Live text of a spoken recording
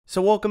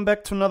So welcome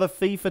back to another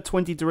FIFA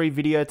 23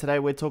 video. Today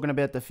we're talking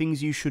about the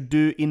things you should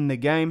do in the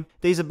game.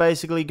 These are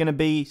basically going to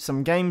be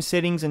some game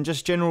settings and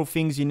just general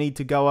things you need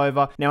to go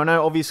over. Now I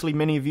know obviously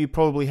many of you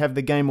probably have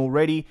the game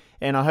already,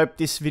 and I hope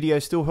this video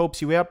still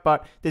helps you out,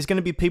 but there's going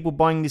to be people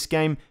buying this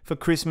game for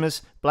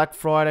Christmas, Black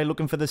Friday,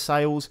 looking for the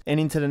sales, and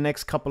into the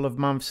next couple of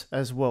months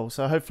as well.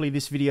 So hopefully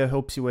this video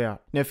helps you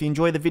out. Now if you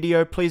enjoy the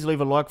video, please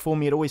leave a like for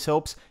me, it always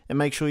helps, and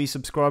make sure you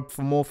subscribe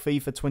for more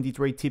FIFA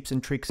 23 tips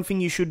and tricks. One thing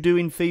you should do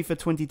in FIFA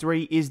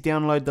 23 is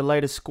download the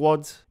latest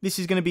squads. This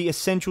is going to be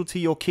essential to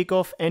your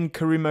kickoff and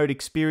career mode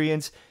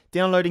experience.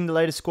 Downloading the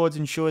latest squads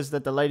ensures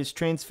that the latest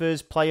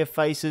transfers, player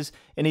faces,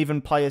 and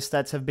even player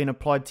stats have been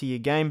applied to your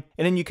game.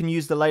 And then you can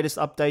use the latest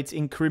updates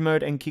in career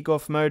mode and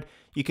kickoff mode.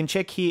 You can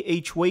check here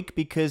each week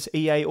because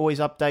EA always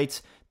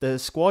updates the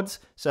squads.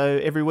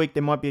 So every week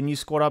there might be a new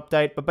squad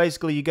update. But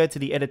basically you go to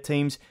the edit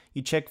teams,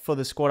 you check for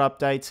the squad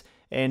updates,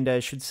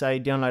 and should say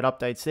download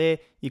updates there.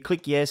 You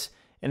click yes,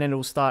 and then it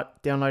will start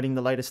downloading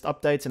the latest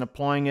updates and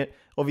applying it.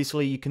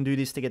 Obviously, you can do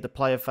this to get the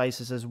player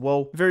faces as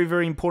well. Very,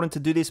 very important to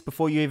do this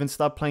before you even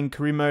start playing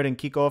career mode and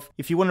kickoff.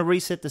 If you want to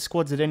reset the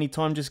squads at any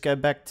time, just go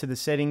back to the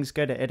settings,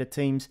 go to edit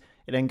teams,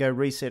 and then go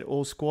reset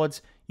all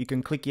squads. You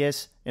can click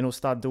yes, and it'll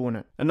start doing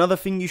it. Another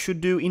thing you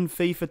should do in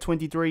FIFA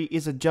 23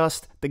 is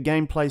adjust the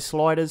gameplay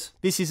sliders.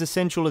 This is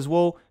essential as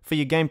well for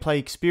your gameplay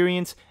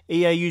experience.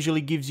 EA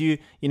usually gives you,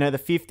 the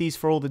 50s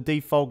for all the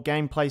default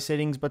gameplay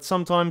settings, but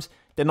sometimes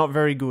they're not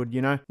very good,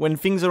 When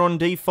things are on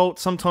default,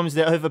 sometimes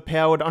they're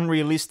overpowered,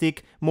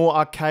 unrealistic, more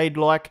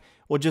arcade-like,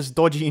 or just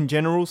dodgy in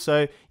general.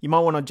 So you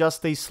might want to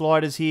adjust these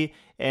sliders here,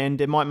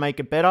 and it might make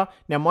it better.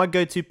 Now, my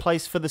go-to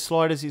place for the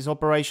sliders is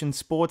Operation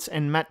Sports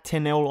and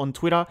Matt10L on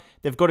Twitter.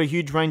 They've got a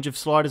huge range of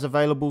sliders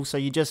available, so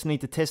you just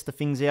need to test the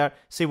things out,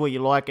 see what you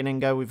like, and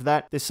then go with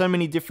that. There's so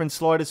many different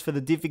sliders for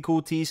the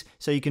difficulties,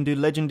 so you can do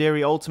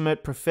Legendary,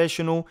 Ultimate,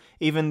 Professional,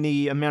 even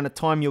the amount of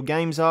time your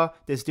games are.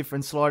 There's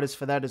different sliders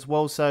for that as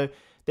well. So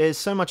there's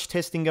so much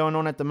testing going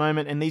on at the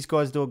moment, and these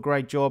guys do a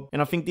great job.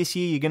 And I think this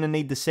year you're going to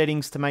need the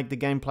settings to make the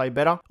gameplay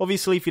better.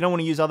 Obviously, if you don't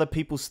want to use other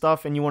people's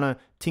stuff and you want to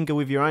tinker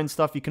with your own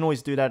stuff, you can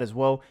always do that as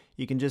well.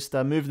 You can just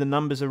move the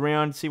numbers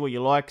around, see what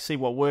you like, see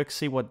what works,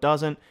 see what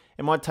doesn't.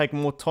 It might take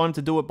more time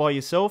to do it by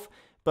yourself,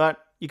 but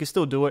you can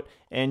still do it,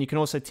 and you can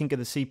also tinker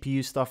the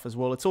CPU stuff as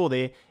well. It's all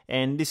there,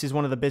 and this is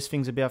one of the best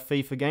things about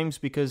FIFA games,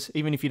 because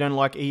even if you don't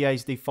like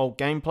EA's default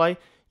gameplay,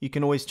 you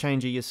can always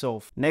change it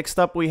yourself. Next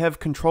up, we have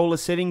controller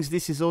settings.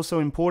 This is also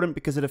important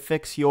because it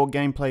affects your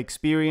gameplay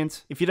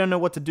experience. If you don't know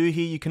what to do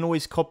here, you can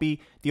always copy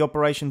the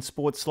Operation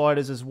Sports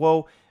sliders as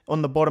well.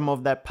 On the bottom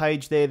of that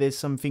page there's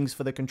some things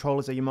for the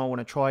controllers that you might want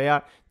to try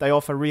out. They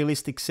offer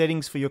realistic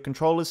settings for your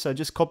controllers, so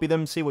just copy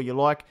them, see what you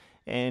like,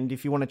 and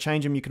if you want to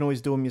change them, you can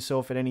always do them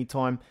yourself at any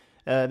time.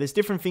 There's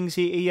different things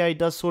here. EA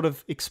does sort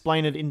of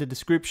explain it in the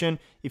description.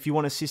 If you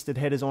want assisted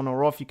headers on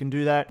or off, you can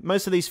do that.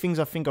 Most of these things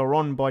I think are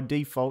on by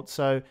default,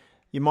 so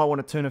you might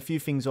want to turn a few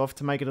things off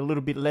to make it a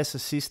little bit less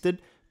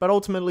assisted, but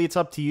ultimately it's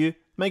up to you.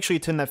 Make sure you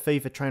turn that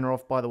FIFA trainer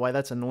off, by the way,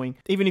 that's annoying.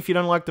 Even if you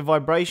don't like the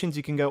vibrations,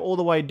 you can go all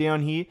the way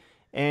down here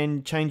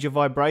and change your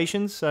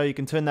vibrations, so you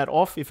can turn that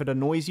off if it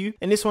annoys you.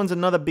 And this one's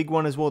another big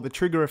one as well, the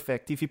trigger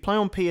effect. If you play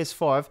on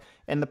PS5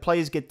 and the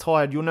players get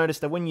tired, you'll notice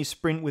that when you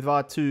sprint with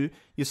R2,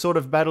 you're sort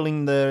of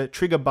battling the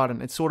trigger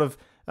button. It sort of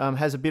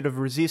has a bit of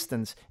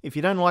resistance. If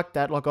you don't like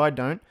that, like I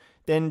don't,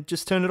 then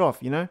just turn it off,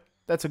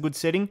 That's a good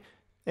setting.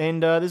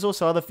 And there's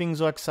also other things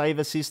like save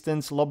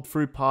assistance, lob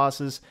through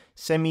passes,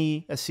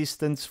 semi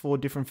assistance for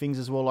different things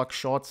as well, like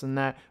shots and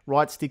that,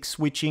 right stick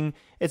switching.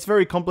 It's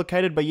very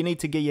complicated, but you need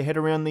to get your head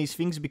around these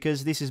things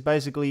because this is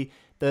basically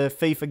the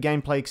FIFA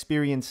gameplay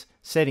experience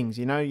settings,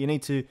 You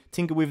need to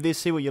tinker with this,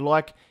 see what you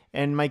like,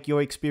 and make your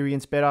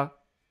experience better,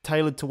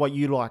 tailored to what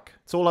you like.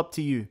 It's all up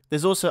to you.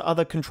 There's also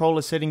other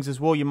controller settings as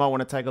well you might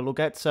want to take a look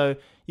at. So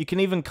you can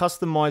even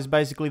customize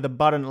basically the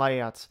button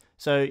layouts.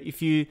 So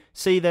if you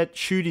see that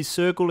shoot is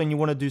circle and you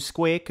want to do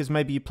square because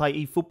maybe you play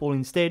eFootball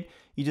instead,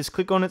 you just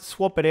click on it,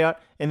 swap it out,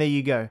 and there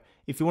you go.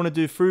 If you want to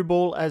do through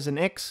ball as an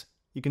X,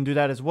 you can do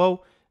that as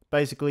well.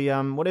 Basically,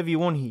 whatever you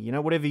want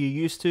here, whatever you're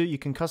used to, you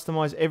can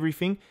customize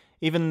everything.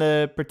 Even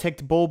the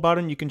protect ball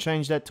button, you can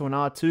change that to an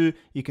R2.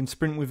 You can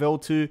sprint with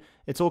L2.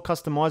 It's all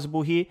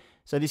customizable here,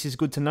 so this is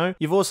good to know.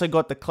 You've also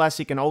got the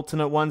classic and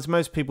alternate ones.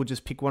 Most people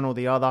just pick one or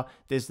the other.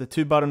 There's the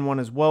 2-button one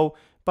as well,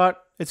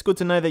 but it's good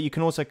to know that you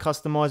can also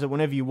customize it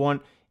whenever you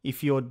want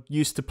if you're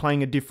used to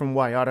playing a different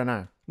way. I don't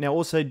know. Now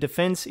also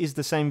defense is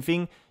the same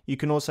thing. You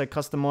can also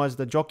customize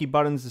the jockey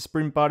buttons, the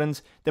sprint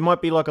buttons. There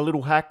might be like a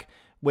little hack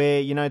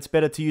where, it's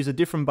better to use a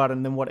different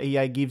button than what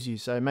EA gives you.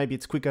 So maybe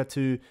it's quicker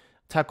to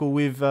tackle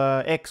with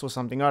X or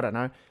something, I don't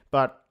know.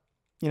 But,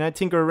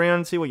 tinker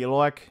around, see what you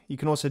like. You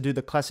can also do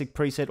the classic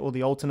preset or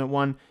the alternate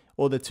one,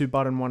 or the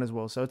 2-button one as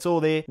well. So it's all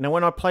there. Now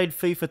when I played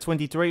FIFA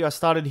 23, I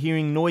started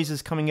hearing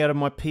noises coming out of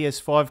my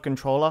PS5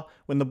 controller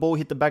when the ball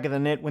hit the back of the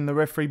net, when the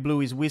referee blew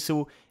his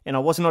whistle, and I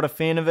was not a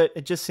fan of it.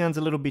 It just sounds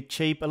a little bit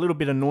cheap, a little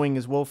bit annoying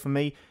as well for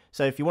me.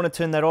 So if you want to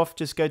turn that off,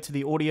 just go to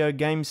the audio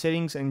game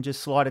settings and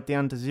just slide it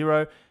down to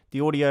 0. The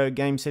audio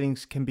game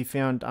settings can be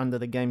found under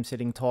the game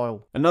setting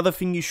tile. Another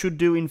thing you should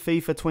do in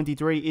FIFA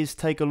 23 is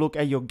take a look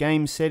at your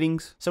game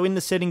settings. So in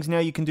the settings now,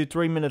 you can do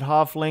 3-minute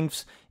half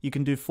lengths, you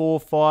can do 4,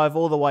 5,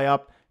 all the way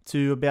up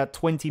to about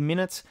 20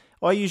 minutes.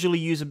 I usually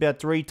use about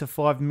 3 to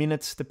 5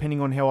 minutes depending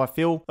on how I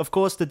feel. Of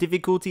course, the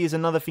difficulty is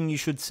another thing you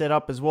should set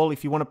up as well.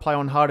 If you want to play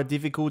on harder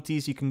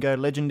difficulties, you can go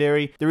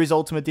legendary. There is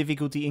ultimate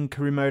difficulty in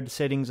career mode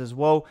settings as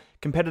well.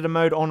 Competitor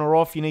mode on or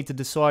off, you need to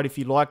decide if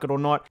you like it or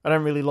not. I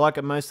don't really like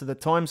it most of the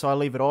time, so I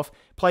leave it off.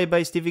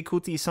 Play-based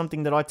difficulty is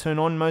something that I turn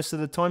on most of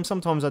the time.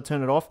 Sometimes I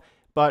turn it off,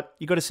 but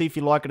you got to see if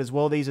you like it as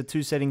well. These are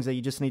 2 settings that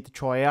you just need to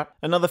try out.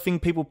 Another thing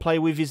people play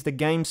with is the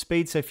game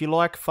speed. So if you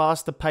like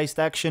faster paced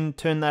action,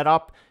 turn that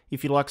up.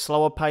 If you like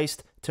slower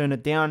paced, turn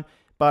it down.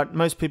 But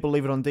most people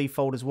leave it on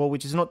default as well,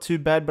 which is not too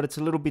bad, but it's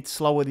a little bit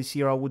slower this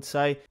year, I would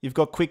say. You've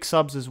got quick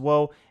subs as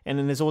well, and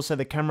then there's also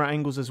the camera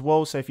angles as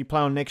well. So if you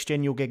play on next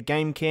gen, you'll get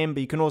game cam, but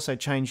you can also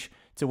change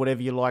to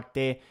whatever you like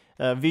there.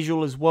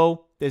 Visual as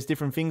well, there's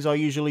different things. I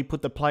usually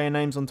put the player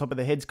names on top of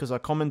the heads because I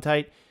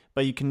commentate,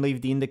 but you can leave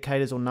the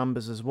indicators or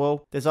numbers as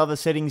well. There's other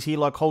settings here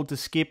like hold to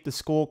skip, the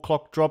score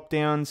clock drop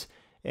downs,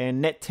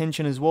 and net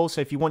tension as well.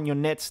 So if you want your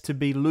nets to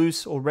be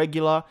loose or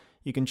regular,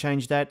 you can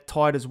change that.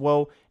 Tight as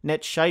well.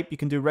 Net shape, you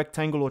can do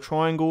rectangle or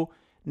triangle.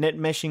 Net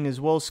meshing as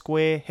well,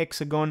 square,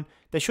 hexagon.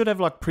 They should have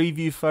like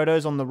preview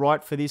photos on the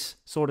right for this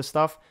sort of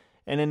stuff.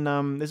 And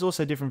then there's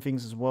also different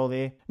things as well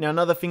there. Now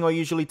another thing I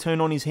usually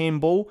turn on is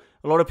handball.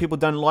 A lot of people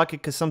don't like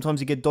it because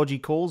sometimes you get dodgy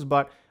calls,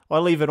 but I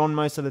leave it on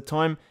most of the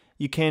time.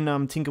 You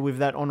can tinker with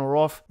that on or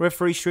off.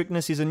 Referee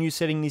strictness is a new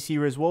setting this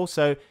year as well.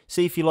 So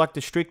see if you like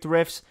the strict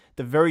refs,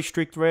 the very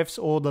strict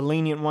refs, or the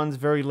lenient ones,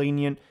 very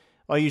lenient.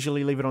 I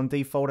usually leave it on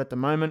default at the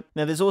moment.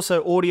 Now there's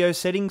also audio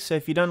settings, so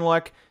if you don't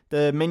like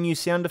the menu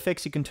sound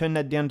effects, you can turn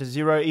that down to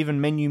 0. Even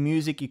menu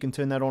music, you can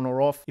turn that on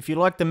or off. If you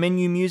like the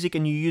menu music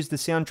and you use the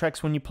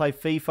soundtracks when you play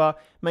FIFA,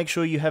 make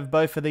sure you have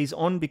both of these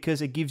on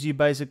because it gives you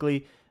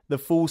basically the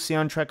full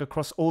soundtrack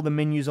across all the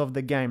menus of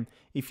the game.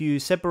 If you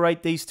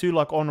separate these two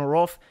like on or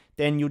off,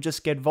 then you'll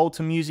just get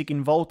Volta music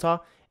in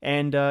Volta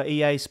and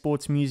EA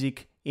Sports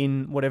music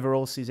in whatever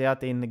else is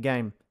out there in the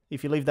game.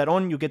 If you leave that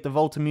on, you'll get the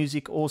Volta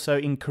music also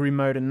in career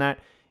mode and that.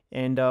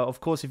 And of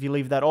course, if you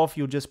leave that off,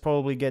 you'll just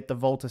probably get the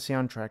Volta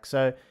soundtrack.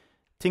 So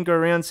tinker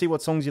around, see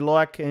what songs you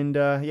like, and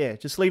yeah,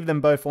 just leave them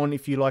both on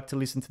if you like to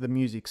listen to the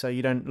music so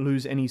you don't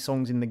lose any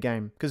songs in the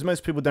game. Because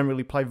most people don't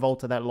really play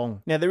Volta that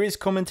long. Now, there is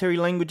commentary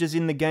languages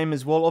in the game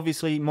as well.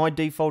 Obviously, my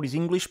default is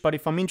English, but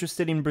if I'm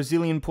interested in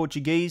Brazilian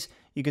Portuguese,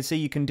 you can see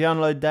you can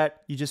download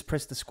that. You just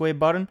press the square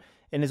button.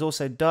 And there's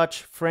also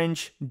Dutch,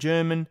 French,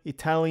 German,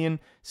 Italian,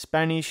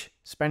 Spanish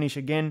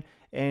again.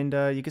 And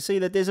you can see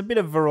that there's a bit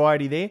of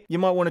variety there. You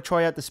might want to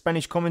try out the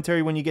Spanish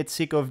commentary when you get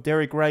sick of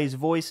Derek Ray's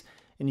voice.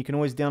 And you can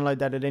always download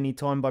that at any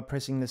time by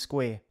pressing the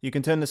square. You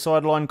can turn the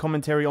sideline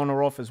commentary on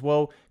or off as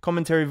well.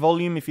 Commentary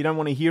volume, if you don't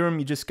want to hear them,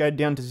 you just go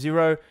down to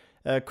 0.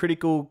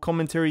 Critical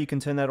commentary, you can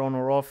turn that on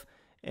or off.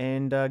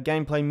 And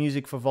gameplay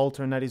music for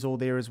Volta, and that is all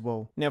there as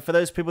well. Now, for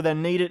those people that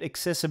need it,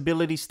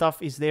 accessibility stuff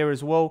is there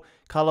as well.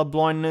 Color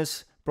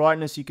blindness,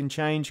 brightness you can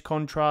change,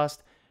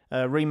 contrast,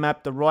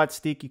 remap the right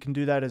stick, you can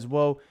do that as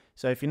well.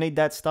 So if you need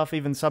that stuff,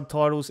 even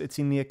subtitles, it's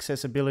in the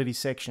accessibility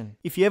section.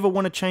 If you ever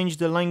want to change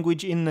the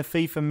language in the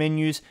FIFA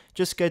menus,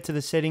 just go to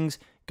the settings,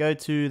 go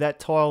to that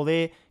tile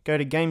there, go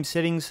to game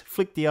settings,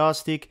 flick the R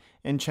stick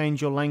and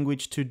change your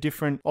language to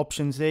different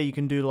options there. You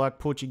can do like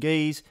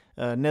Portuguese,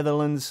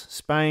 Netherlands,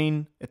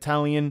 Spain,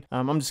 Italian.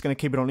 I'm just going to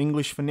keep it on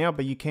English for now,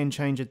 but you can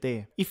change it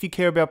there. If you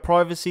care about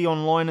privacy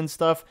online and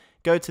stuff,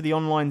 go to the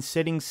online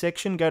settings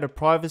section, go to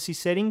privacy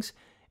settings,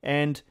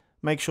 and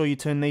make sure you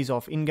turn these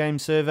off. In-game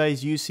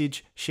surveys,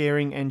 usage,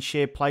 sharing, and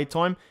share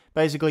playtime.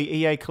 Basically,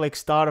 EA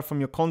collects data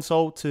from your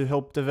console to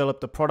help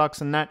develop the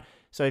products and that.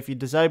 So if you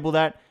disable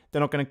that,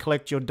 they're not going to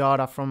collect your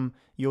data from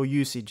your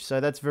usage. So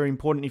that's very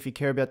important if you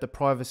care about the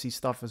privacy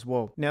stuff as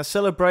well. Now,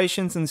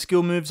 celebrations and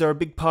skill moves are a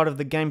big part of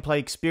the gameplay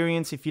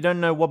experience. If you don't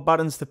know what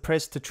buttons to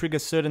press to trigger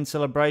certain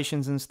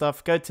celebrations and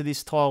stuff, go to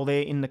this tile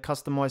there in the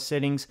customized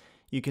settings.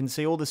 You can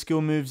see all the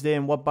skill moves there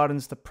and what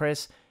buttons to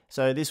press.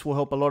 So this will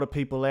help a lot of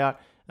people out.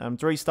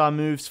 3-star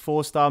moves,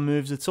 4-star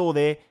moves, it's all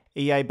there.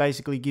 EA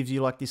basically gives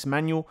you like this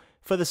manual.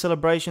 For the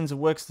celebrations, it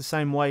works the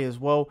same way as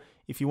well.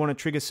 If you want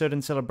to trigger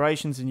certain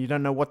celebrations and you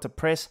don't know what to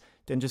press,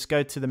 then just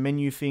go to the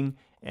menu thing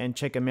and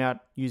check them out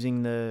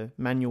using the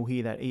manual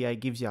here that EA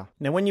gives you.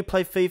 Now, when you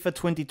play FIFA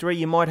 23,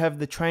 you might have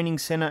the training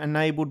center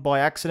enabled by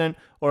accident,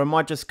 or it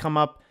might just come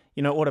up,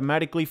 you know,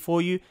 automatically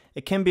for you.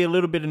 It can be a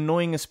little bit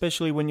annoying,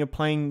 especially when you're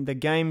playing the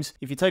games.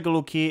 If you take a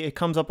look here, it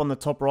comes up on the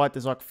top right.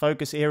 There's like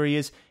focus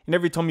areas, and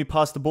every time you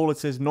pass the ball, it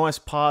says nice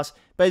pass.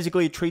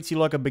 Basically, it treats you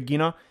like a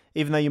beginner,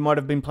 even though you might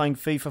have been playing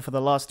FIFA for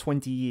the last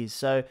 20 years.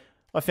 So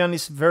I found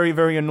this very,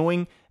 very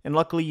annoying, and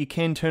luckily you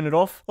can turn it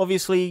off.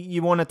 Obviously,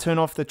 you want to turn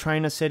off the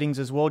trainer settings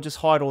as well. Just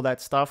hide all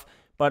that stuff.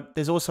 But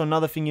there's also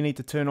another thing you need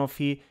to turn off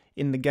here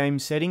in the game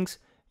settings.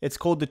 It's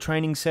called the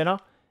training center,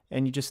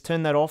 and you just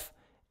turn that off,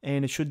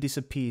 and it should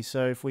disappear.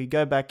 So if we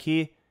go back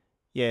here,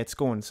 yeah, it's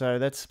gone. So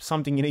that's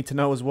something you need to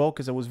know as well,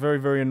 because it was very,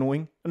 very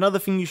annoying. Another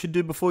thing you should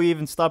do before you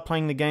even start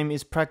playing the game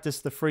is practice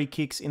the free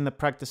kicks in the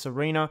practice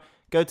arena.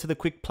 Go to the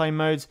quick play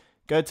modes,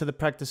 go to the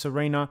practice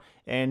arena,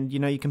 and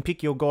you can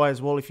pick your guy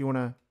as well if you want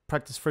to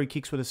practice free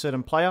kicks with a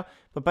certain player.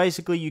 But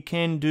basically you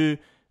can do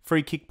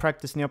free kick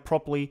practice now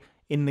properly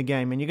in the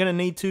game, and you're going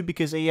to need to,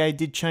 because EA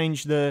did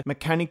change the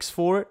mechanics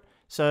for it.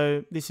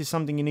 So this is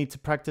something you need to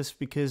practice,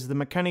 because the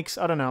mechanics,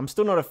 I don't know, I'm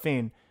still not a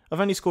fan.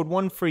 I've only scored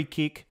one free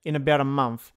kick in about a month,